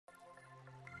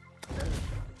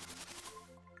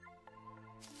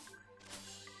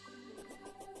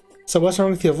So what's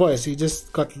wrong with your voice? You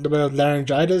just got a little bit of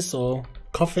laryngitis or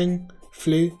coughing,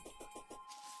 flu?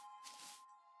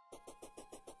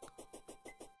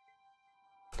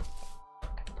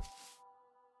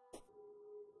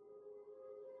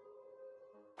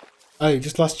 Oh, you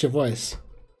just lost your voice.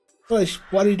 Well,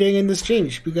 what are you doing in the stream?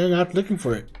 You should be going out looking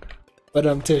for it.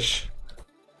 But Tish.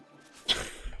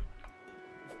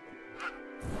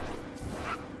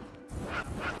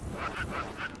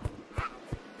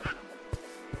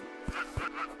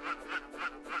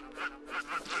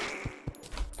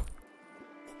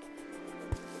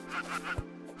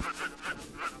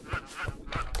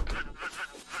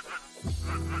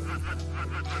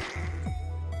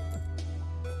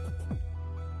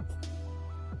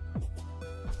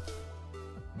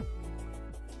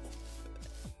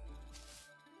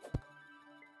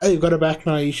 Oh, you've got it back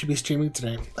now. You should be streaming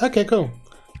today. Okay, cool.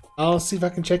 I'll see if I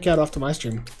can check you out after my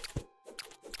stream.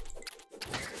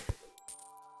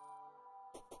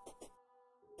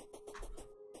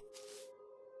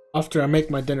 After I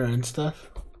make my dinner and stuff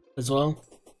as well.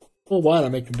 Or while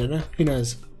I'm making dinner. Who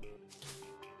knows?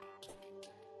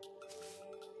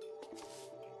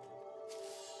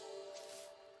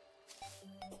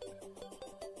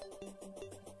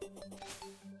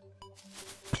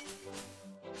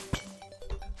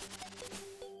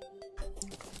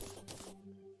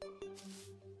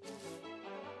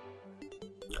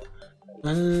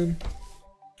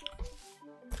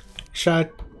 Should I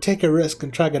take a risk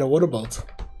and try to get a water bolt?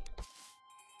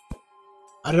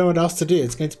 I don't know what else to do.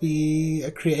 It's going to be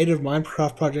a creative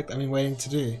Minecraft project I've been waiting to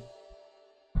do.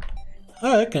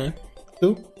 Oh, okay.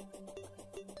 Cool.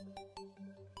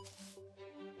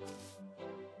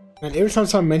 And every time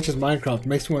someone mentions Minecraft, it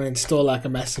makes me want to install like a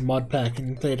massive mod pack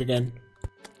and play it again.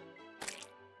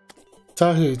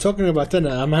 Tahu, talking about dinner,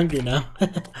 I'm hungry now.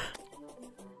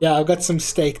 Yeah, I've got some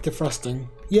steak defrosting.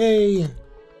 Yay!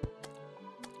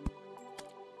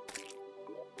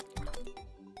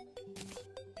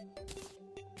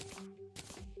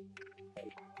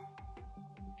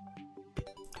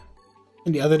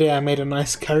 And the other day I made a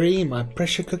nice curry in my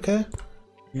pressure cooker.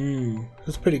 It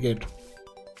was pretty good.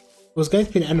 It was going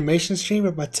to be an animation stream,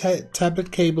 but my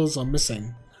tablet cables are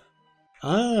missing.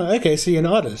 Ah, okay, so you're an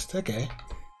artist. Okay.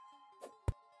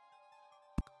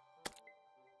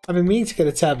 I've been meaning to get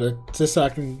a tablet just so I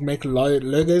can make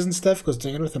logos and stuff, because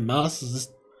doing it with a mouse is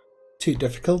just too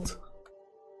difficult.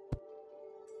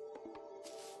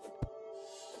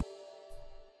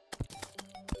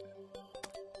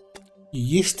 You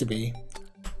used to be.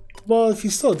 Well, if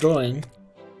you're still drawing,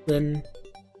 then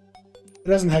it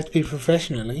doesn't have to be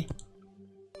professionally.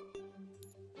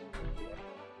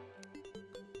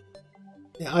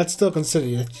 Yeah, I'd still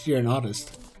consider that you're an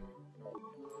artist.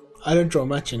 I don't draw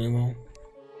much anymore.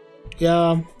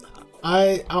 Yeah,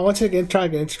 I wanted to try to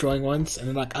get into drawing once,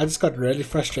 and like I just got really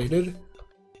frustrated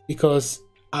because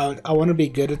I want to be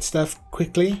good at stuff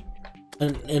quickly,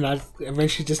 and I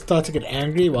eventually just start to get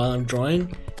angry while I'm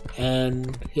drawing,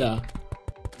 and yeah,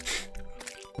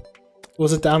 it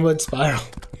was a downward spiral.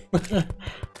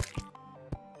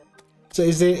 So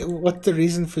what's the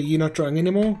reason for you not drawing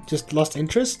anymore? Just lost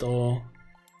interest, or?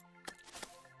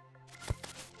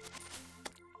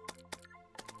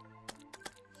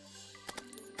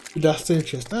 You lost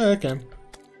interest. Oh, okay.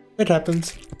 It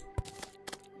happens.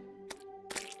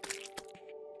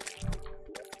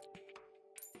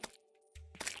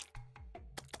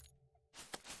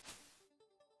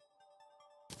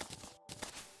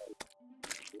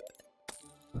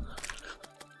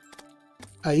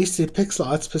 I used to do pixel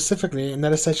art specifically, and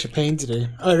that is such a pain to do.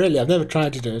 Oh really? I've never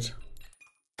tried to do it.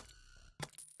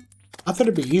 I thought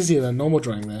it'd be easier than normal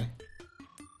drawing though.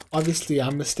 Obviously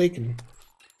I'm mistaken.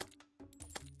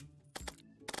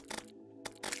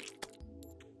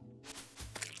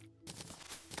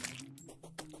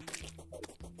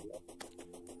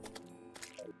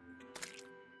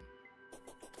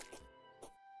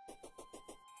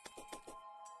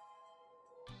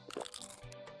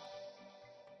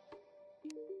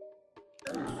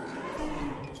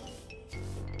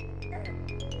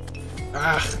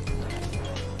 Ah.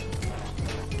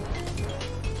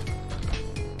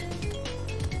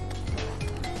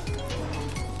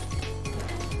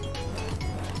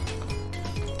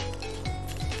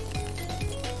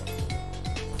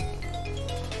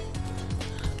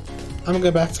 I'm gonna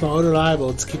go back to my old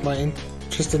reliable to keep my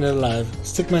interest in it alive.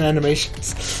 Stickman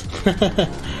animations.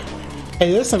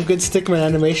 Hey, there's some good Stickman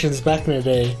animations back in the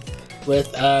day with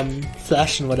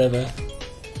Flash and whatever.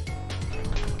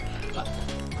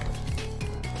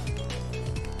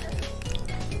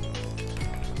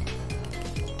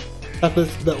 Like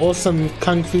with the awesome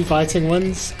kung fu fighting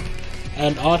ones,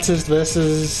 and artist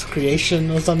versus creation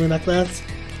or something like that.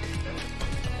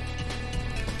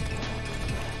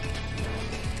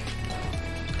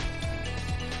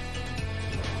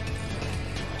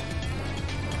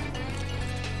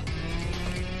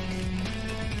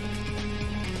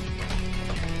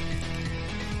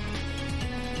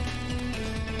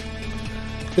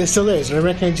 There still is. I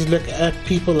reckon you look at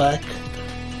people like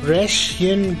Resh,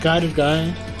 Yun, Guided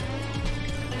Guy.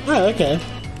 Oh, okay.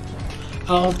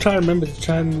 I'll try and remember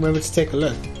to take a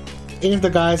look. Any of the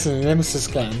guys in the Nemesis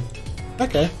clan.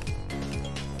 Okay.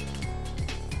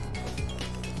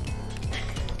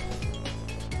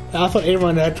 I thought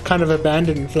everyone had kind of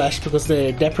abandoned Flash because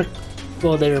they're they're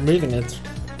removing it.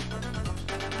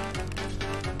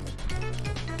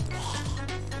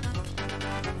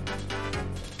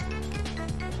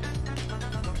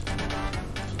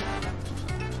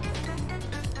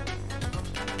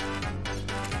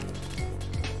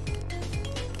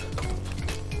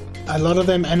 A lot of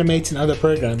them animate in other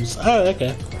programs. Oh,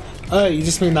 okay. Oh, you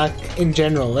just mean like in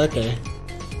general, okay.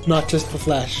 Not just for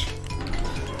Flash.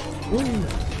 Ooh.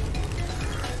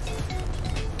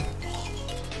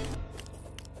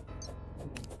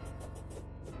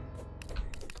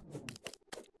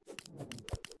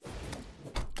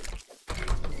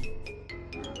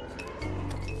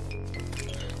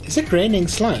 Is it raining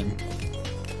slime?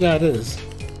 Yeah, it is.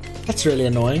 That's really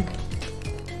annoying.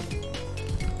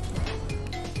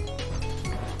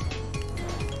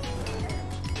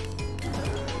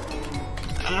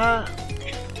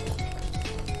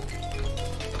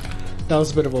 That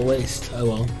was a bit of a waste. Oh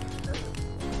well.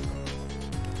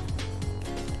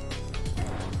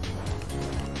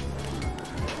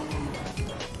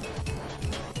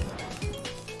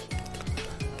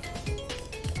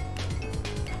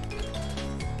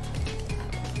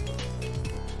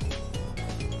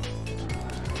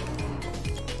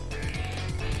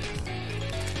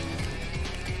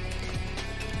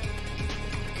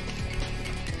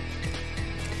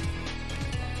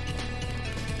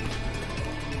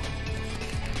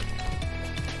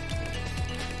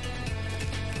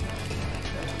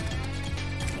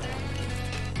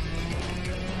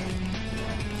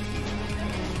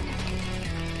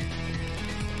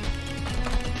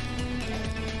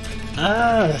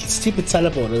 Ah, that stupid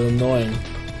teleport is annoying.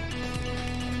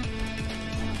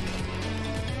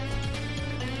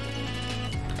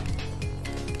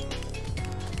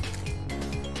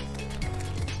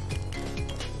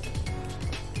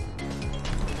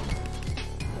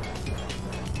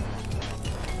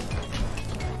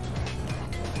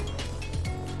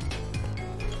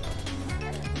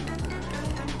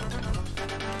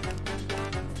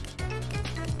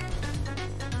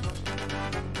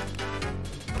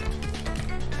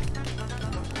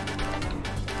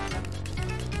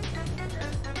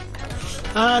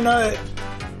 Ah no,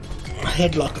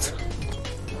 headlocked.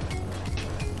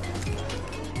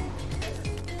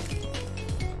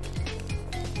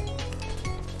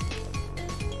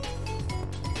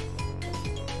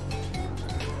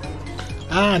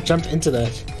 Ah, I jumped into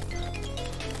that.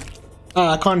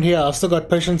 Ah, I can't hear. I've still got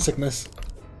potion sickness.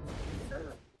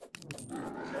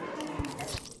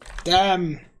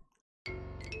 Damn.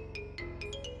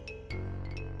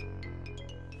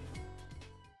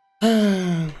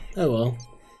 Oh well.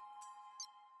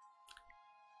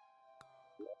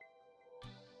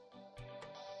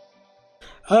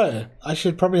 Oh, I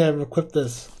should probably have equipped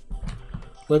this.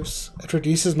 Whoops, it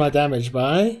reduces my damage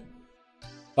by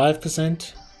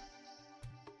 5%.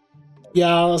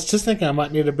 Yeah, I was just thinking I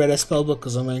might need a better spellbook or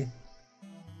something.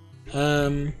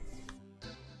 Oh,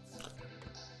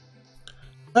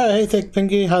 hey Thick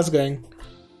Pinky, how's it going?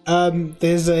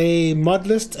 There's a mod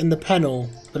list in the panel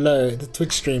below the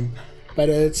Twitch stream, but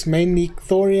it's mainly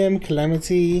Thorium,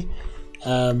 Calamity,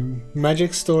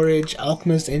 Magic Storage,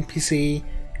 AlchemistNPC,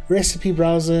 Recipe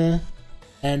Browser,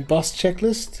 and Boss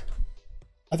Checklist.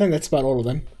 I think that's about all of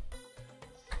them.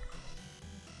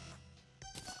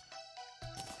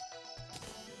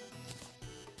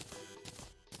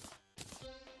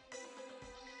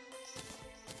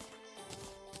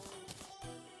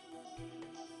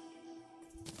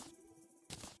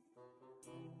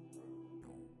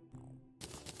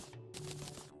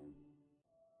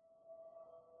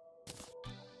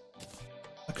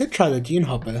 I could try the Dune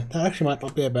Hopper. That actually might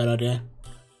not be a bad idea.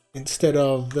 Instead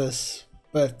of this,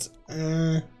 but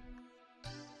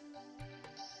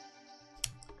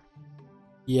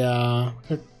yeah,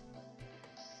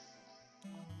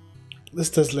 this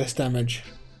does less damage,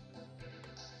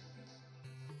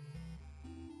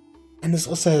 and this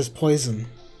also has poison.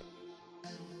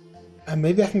 And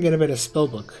maybe I can get a better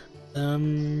spellbook.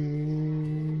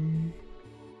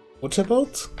 Water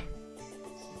bolt.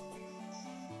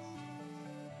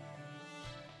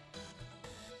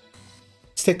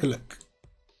 Let's take a look.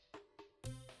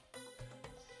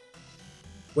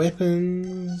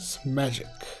 Weapons, magic.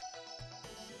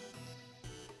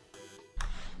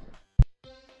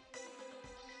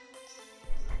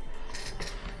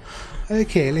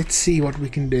 Okay, let's see what we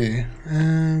can do.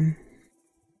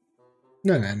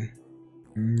 No then.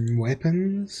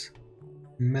 Weapons,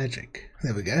 magic.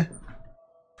 There we go.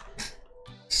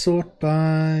 Sort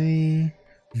by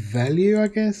value, I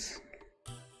guess.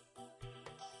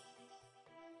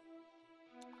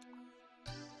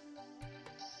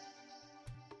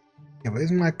 Yeah,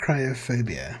 where's my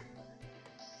cryophobia?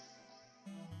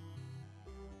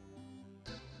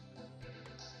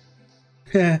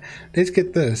 Yeah, let's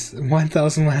get this.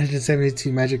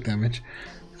 1172 magic damage.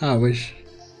 I wish.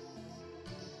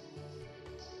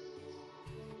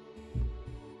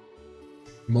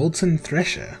 Molten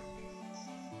Thresher.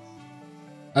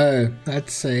 Oh,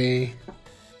 that's a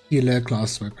healer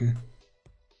class weapon.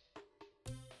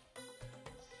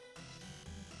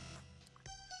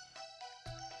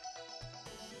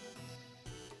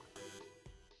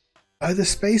 Oh, the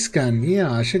space gun.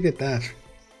 Yeah, I should get that.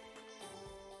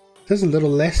 Does a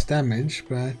little less damage,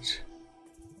 but...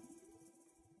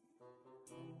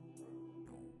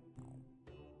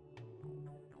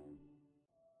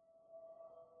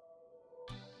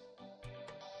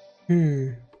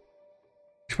 Should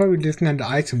probably be looking under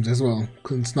items as well,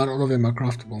 because not all of them are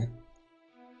craftable.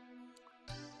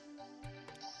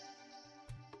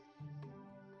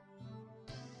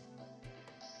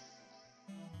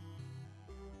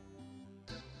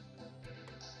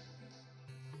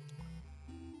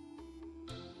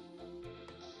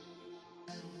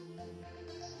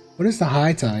 What is the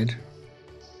high tide?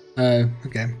 Oh,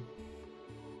 okay.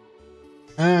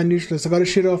 Neutralist, I gotta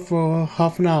shoot off for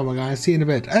half an hour, my guy. See you in a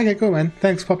bit. Okay, cool, man.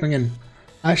 Thanks for popping in.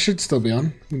 I should still be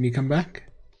on when you come back.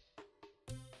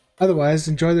 Otherwise,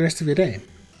 enjoy the rest of your day.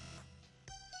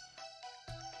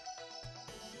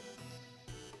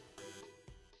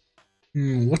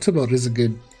 Water belt is a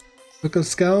good. Book of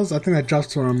Skulls? I think that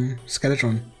drops from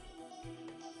Skeletron.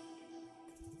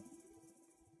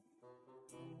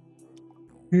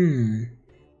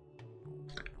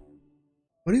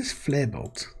 What is Flare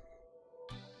Bolt?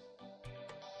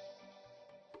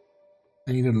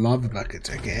 I need a lava bucket,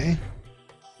 okay.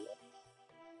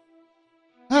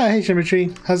 Ah, hey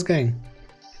Symmetry, how's it going?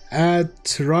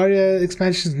 Terraria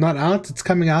expansion is not out, it's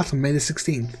coming out on May the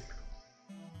 16th.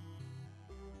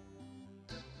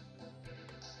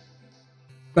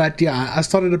 But yeah, I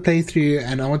started a playthrough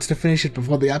and I wanted to finish it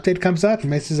before the update comes out. It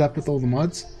messes up with all the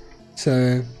mods.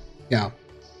 So, yeah.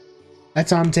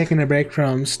 That's why I'm taking a break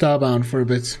from Starbound for a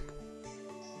bit.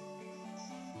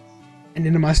 And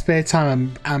in my spare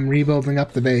time, I'm rebuilding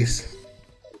up the base.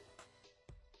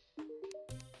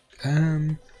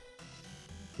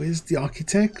 Where's the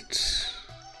architect?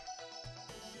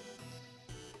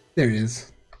 There he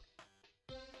is.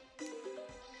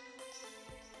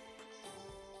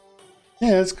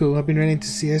 Yeah, that's cool. I've been running to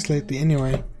CS lately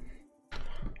anyway.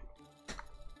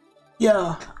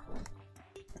 Yeah.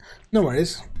 No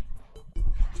worries.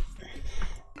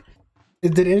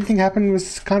 Did anything happen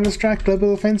with Counter-Strike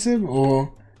Global Offensive,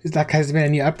 or is that, has there been a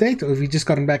new update, or have you just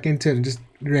gotten back into it and just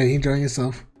really enjoying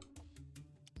yourself?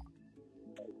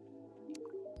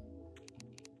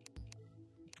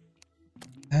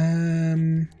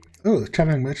 Oh,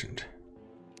 traveling merchant.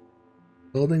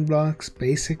 Building blocks,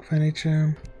 basic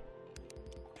furniture.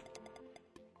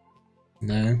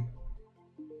 No.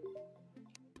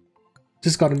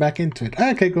 Just gotten back into it.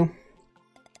 Okay, cool.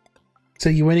 So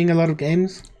you're winning a lot of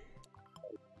games?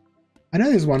 I know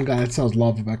there's one guy that sells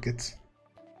lava buckets.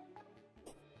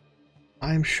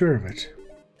 I'm sure of it.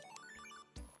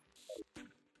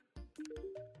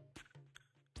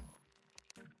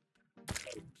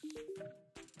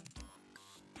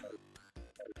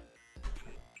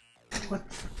 What?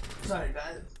 Sorry,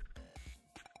 guys.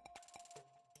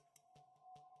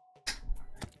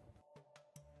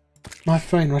 My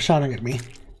phone was shouting at me.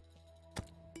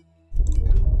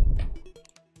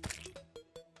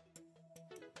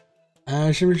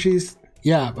 Shimmercheese,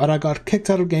 yeah, but I got kicked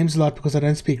out of games a lot because I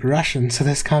don't speak Russian, so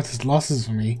this counts as losses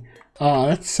for me. Oh,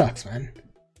 that sucks, man.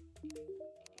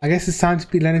 I guess it's time to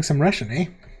be learning some Russian, eh?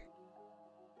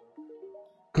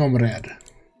 Comrade.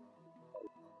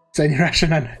 Is that any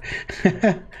Russian?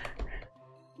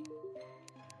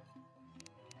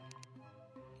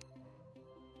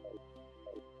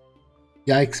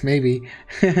 Yikes, maybe.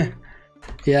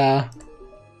 Yeah.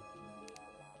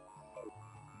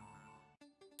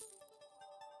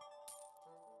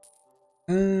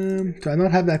 Do I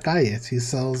not have that guy yet? He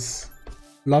sells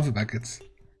lava buckets.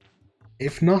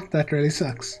 If not, that really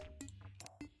sucks.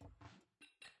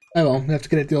 Oh well, we have to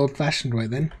get it the old-fashioned way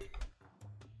then.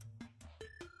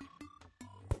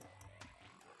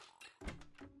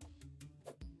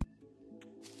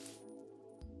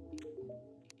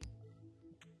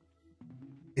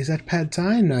 Is that pad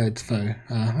thai? No, it's pho.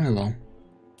 Oh well.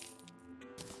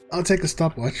 I'll take a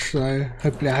stopwatch, so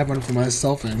hopefully I have one for my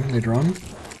cell phone later on.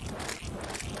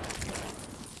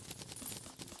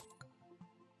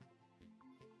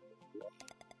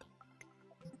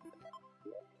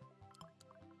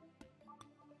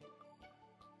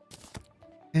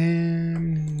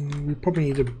 And we probably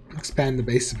need to expand the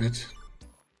base a bit.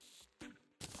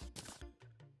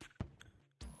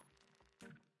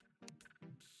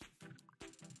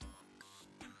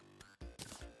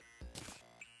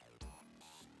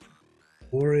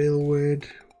 Boreal wood,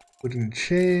 wooden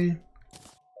chair,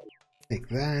 take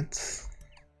that.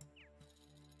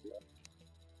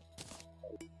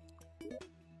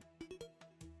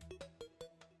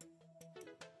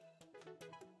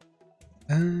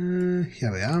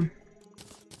 Here we are.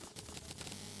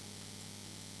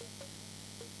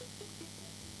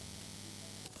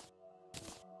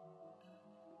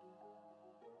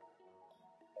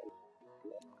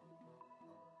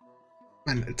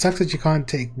 Man, it sucks that you can't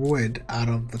take wood out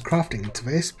of the crafting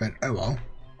interface, but oh well.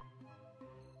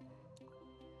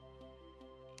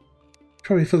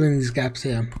 Probably fill in these gaps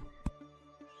here.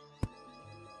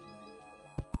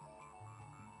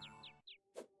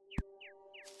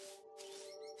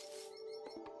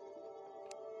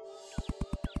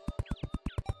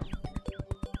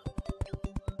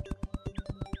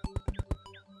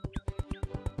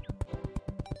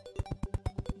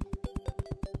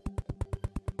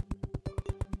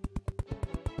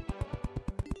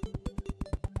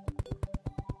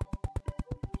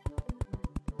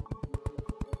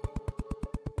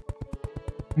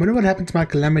 I wonder what happened to my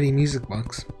Calamity music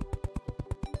box.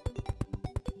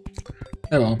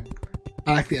 Oh well,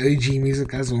 I like the OG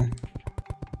music as well.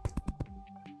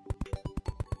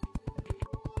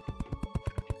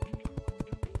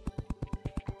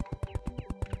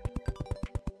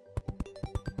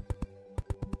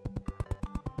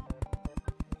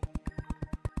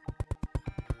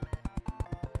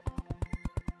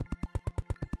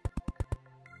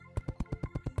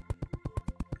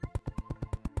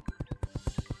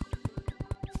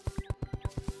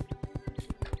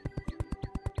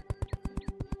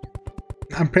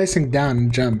 I'm pressing down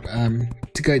and jump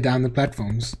to go down the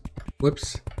platforms.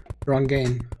 Whoops, wrong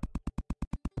game.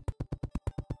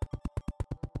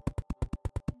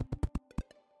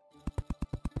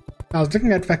 I was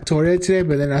looking at Factoria today,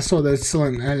 but then I saw that it's still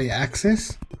in early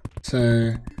access,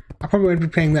 so I probably won't be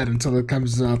playing that until it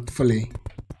comes out fully.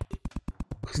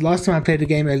 Because last time I played a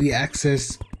game early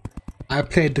access, I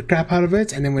played the crap out of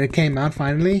it, and then when it came out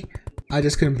finally, I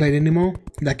just couldn't play it anymore.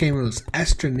 That game was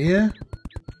Astroneer.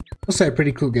 Also a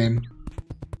pretty cool game.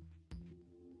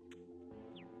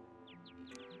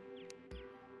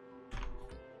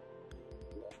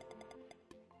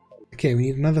 Okay, we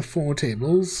need another 4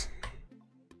 tables.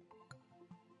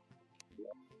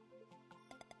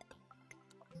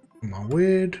 My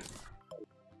wood.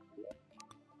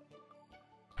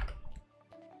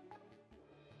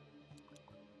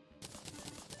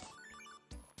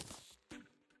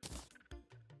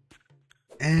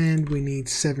 And we need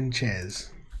 7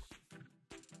 chairs.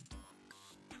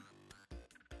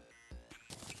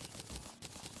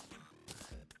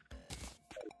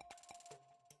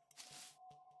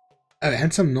 Oh,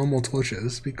 and some normal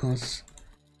torches, because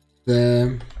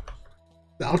the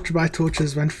ultrabright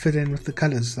torches won't fit in with the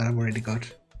colors that I've already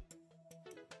got.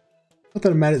 Not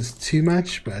that it matters too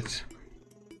much, but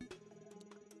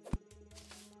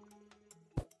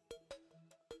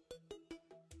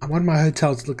I want my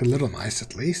hotel to look a little nice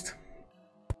at least.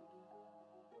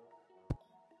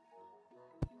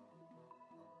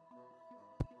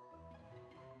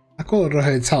 I call it a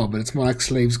hotel, but it's more like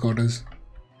slaves' quarters.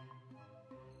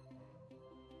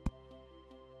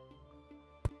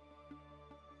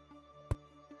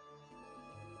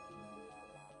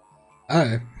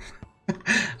 Oh,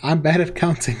 I'm bad at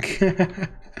counting.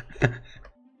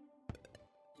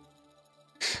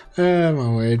 Oh my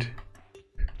word.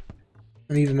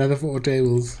 I need another 4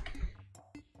 tables.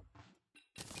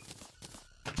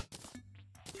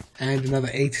 And another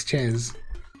 8 chairs.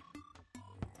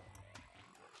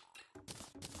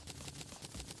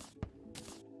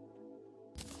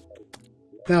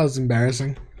 That was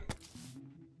embarrassing.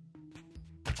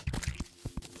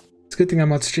 It's a good thing I'm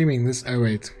not streaming this. Oh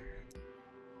wait.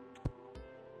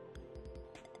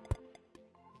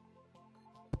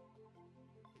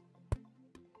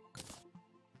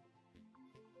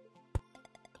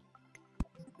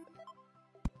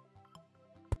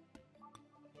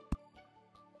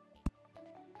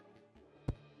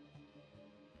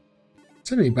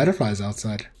 So many butterflies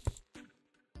outside.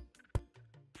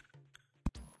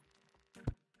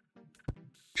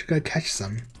 Should go catch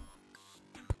some.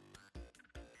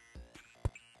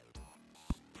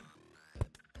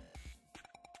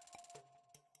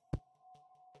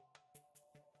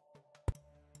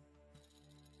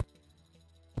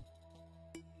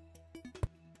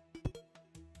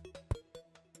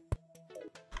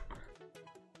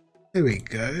 There we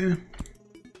go.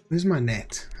 Where's my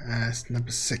net? It's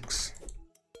number 6.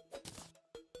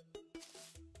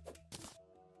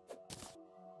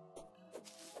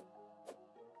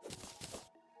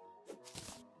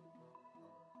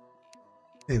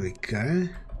 There we go.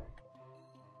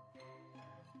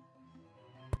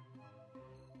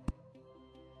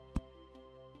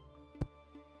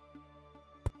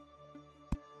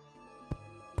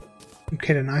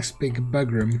 Get a nice big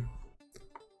bug room.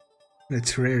 In a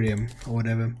terrarium or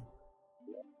whatever.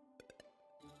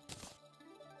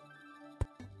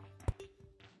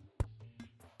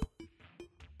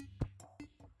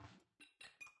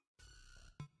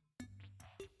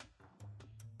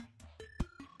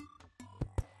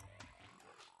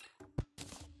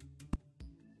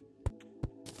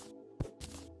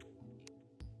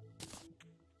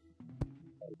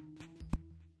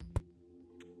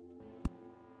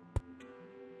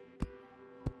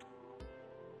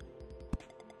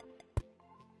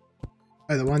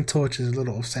 Oh, the one torch is a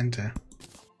little off center.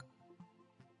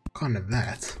 Can't have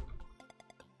that.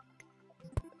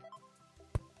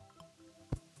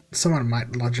 Someone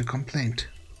might lodge a complaint.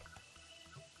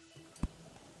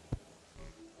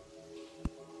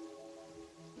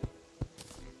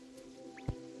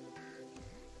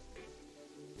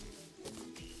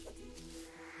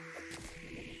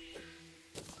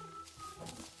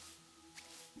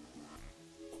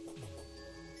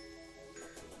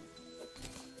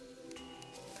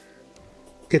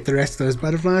 Get the rest of those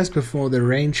butterflies before the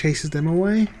rain chases them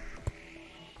away.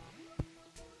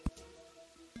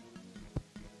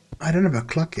 I don't have a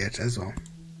clock yet as well.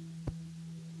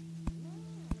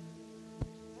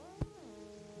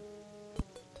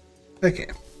 Okay.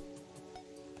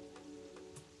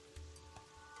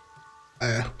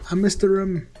 I missed the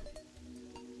room.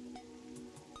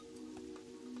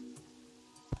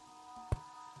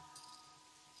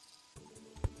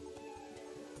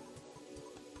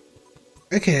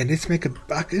 Okay, let's make a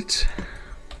bucket.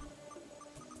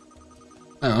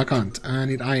 Oh, I can't. I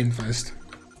need iron first.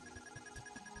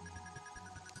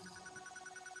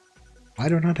 Why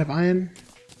do I not have iron?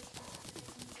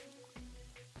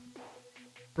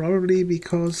 Probably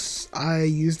because I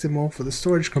used them all for the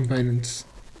storage components.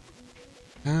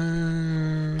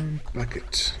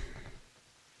 Bucket.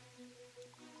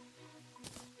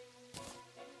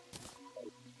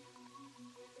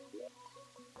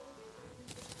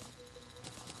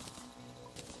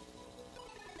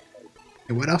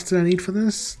 Okay, what else did I need for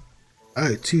this?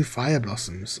 Oh, 2 fire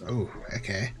blossoms. Oh,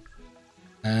 okay.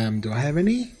 Do I have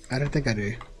any? I don't think I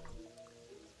do.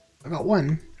 I got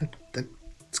 1.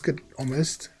 That's good,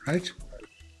 almost, right?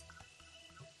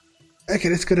 Okay,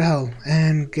 let's go to hell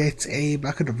and get a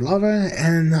bucket of lava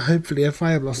and hopefully a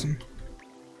fire blossom.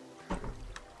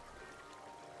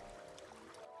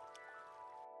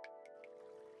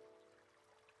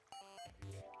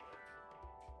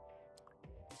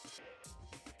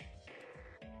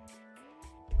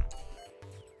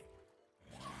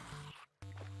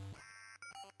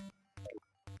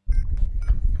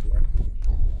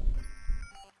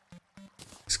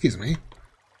 Excuse me.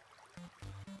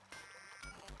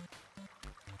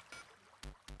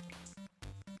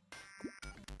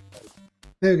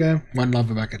 There we go, 1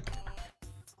 lava bucket.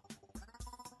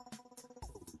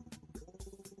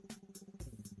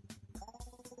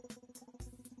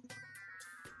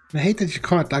 I hate that you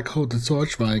can't like hold the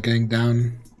torch by going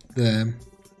down the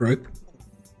rope.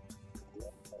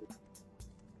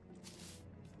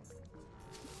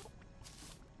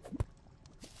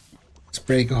 Let's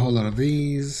break a whole lot of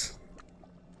these.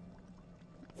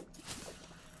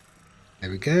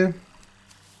 There we go.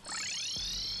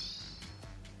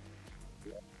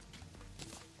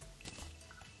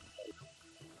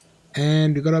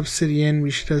 And we got obsidian, we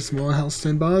should have some more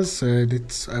hellstone bars, so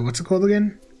it's, what's it called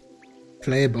again?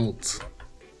 Flare bolts.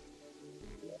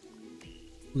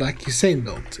 Like Usain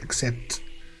Bolt, except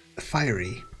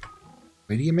fiery.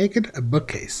 Where do you make it? A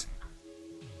bookcase.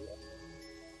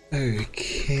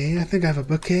 Okay, I think I have a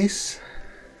bookcase.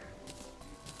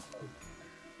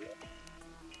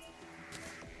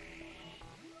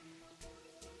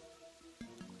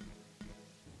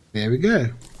 There we go.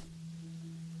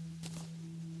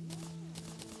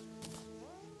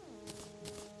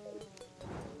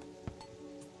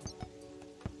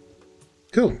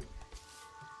 Cool.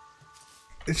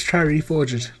 try to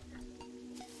reforge it.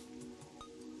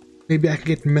 Maybe I can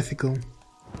get mythical.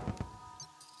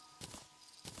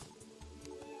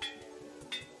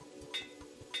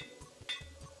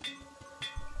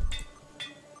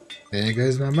 There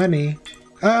goes my money.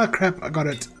 Ah, crap, I got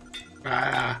it.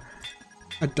 Ah,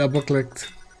 I double clicked.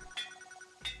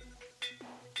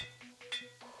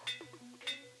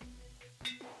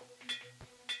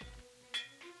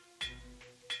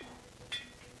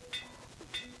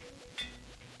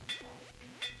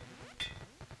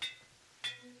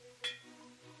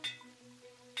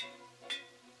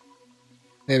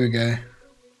 There we go.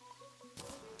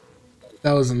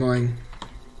 That was annoying.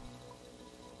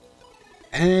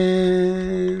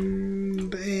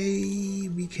 And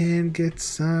we can get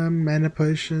some mana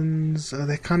potions. Oh,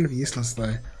 they're kind of useless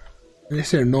though.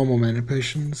 Unless they're normal mana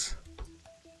potions.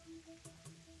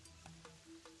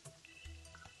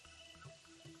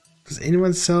 Does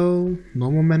anyone sell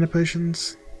normal mana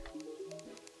potions?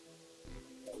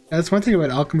 That's one thing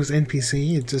about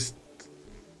AlchemistNPC. It just...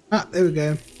 Ah, there we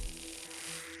go.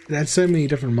 It had so many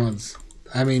different mods.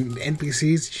 I mean,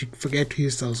 NPCs, you forget who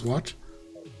sells what.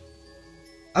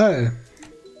 Oh.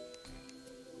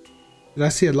 Did I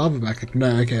see a lava bucket?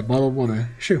 No, okay, bottled water.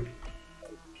 Shoo.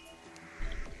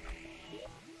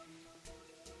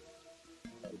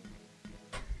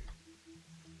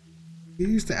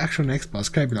 Use the actual next boss,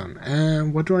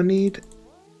 Cabelon. What do I need?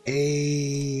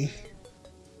 A...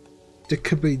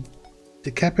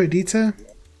 Decapodita?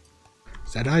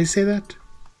 Is that how you say that?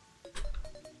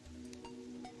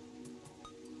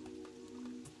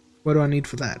 What do I need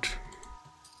for that?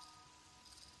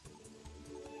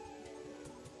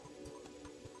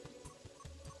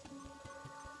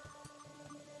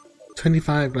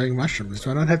 $25 glowing mushrooms. Do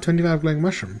I not have 25 glowing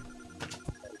mushroom?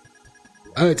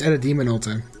 Oh, it's at a demon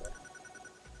altar.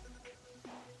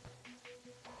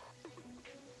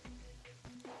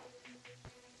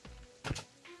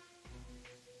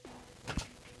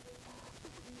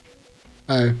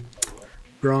 Oh,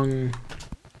 wrong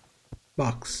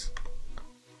box.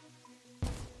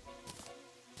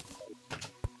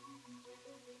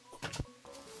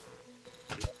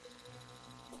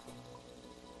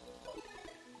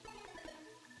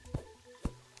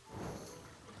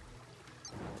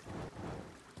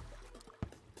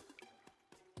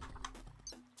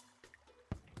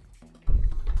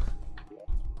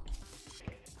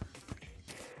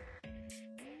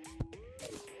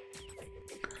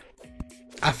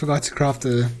 I forgot to craft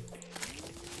a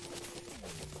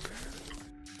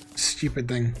stupid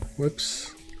thing.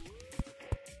 Whoops.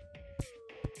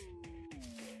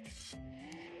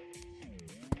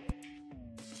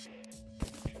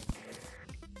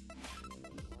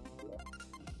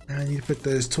 I need to put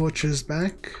those torches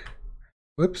back.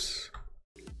 Whoops.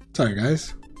 Sorry,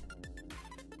 guys.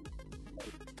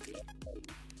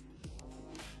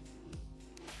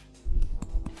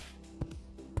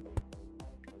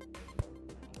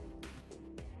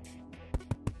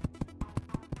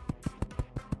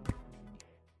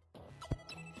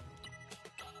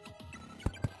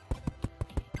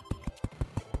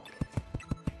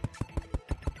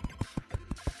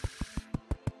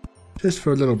 Just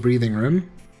for a little breathing room.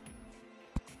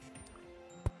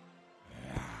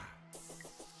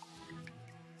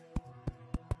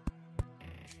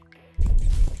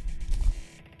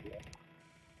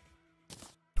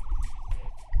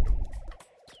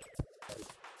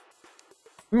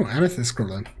 Oh, amethyst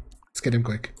crawler. Let's get him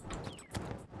quick.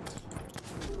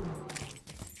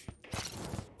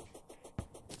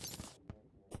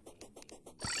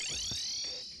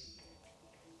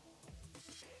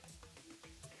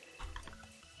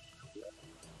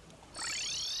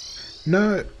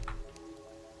 No.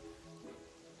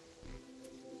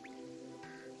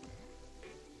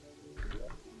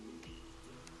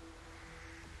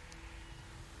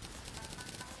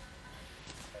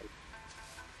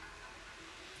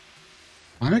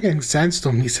 Why am I getting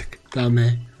sandstorm music down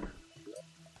there?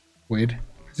 Weird.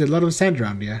 There's a lot of sand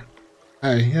around here.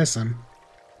 Oh, here's some.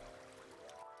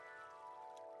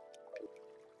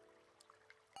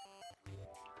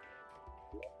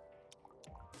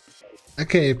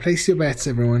 Okay, place your bets,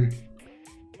 everyone.